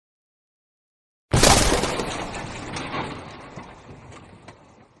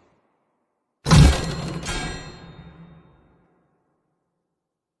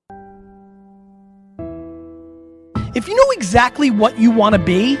If you know exactly what you want to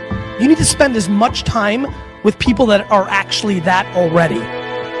be, you need to spend as much time with people that are actually that already.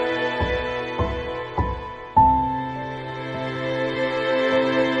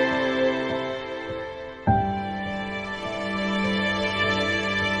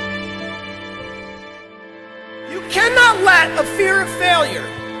 You cannot let a fear of failure,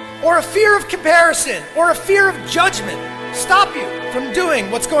 or a fear of comparison, or a fear of judgment stop you from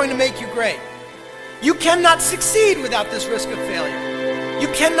doing what's going to make you great. You cannot succeed without this risk of failure. You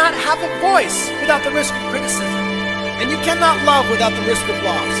cannot have a voice without the risk of criticism. And you cannot love without the risk of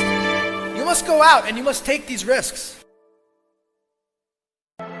loss. You must go out and you must take these risks.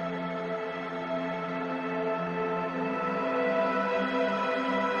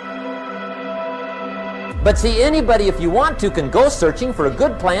 But see, anybody, if you want to, can go searching for a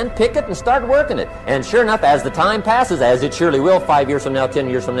good plan, pick it, and start working it. And sure enough, as the time passes, as it surely will 5 years from now, 10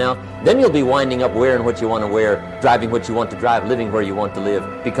 years from now, then you'll be winding up wearing what you want to wear, driving what you want to drive, living where you want to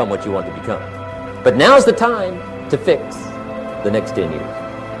live, become what you want to become. But now's the time to fix the next 10 years.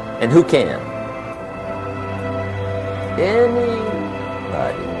 And who can?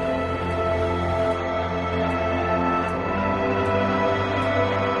 Anybody.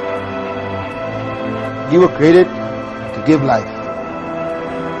 You were created to give life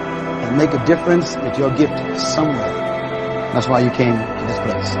and make a difference with your gift somewhere. That's why you came to this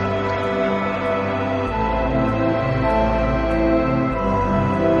place.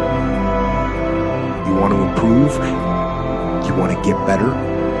 You want to improve? You want to get better?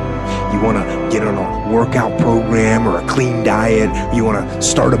 You want to get on a workout program or a clean diet? You want to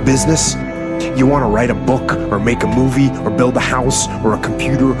start a business? You want to write a book or make a movie or build a house or a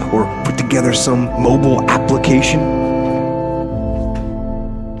computer or put together some mobile application?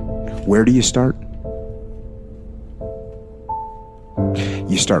 Where do you start?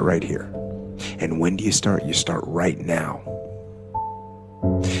 You start right here. And when do you start? You start right now.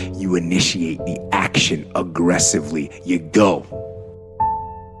 You initiate the action aggressively. You go.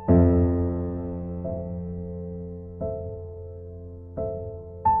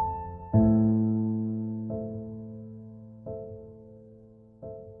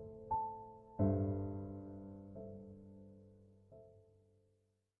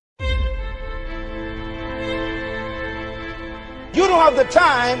 You don't have the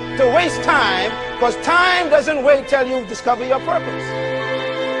time to waste time, because time doesn't wait till you discover your purpose.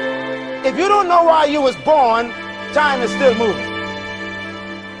 If you don't know why you was born, time is still moving.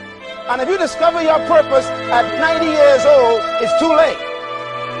 And if you discover your purpose at 90 years old, it's too late.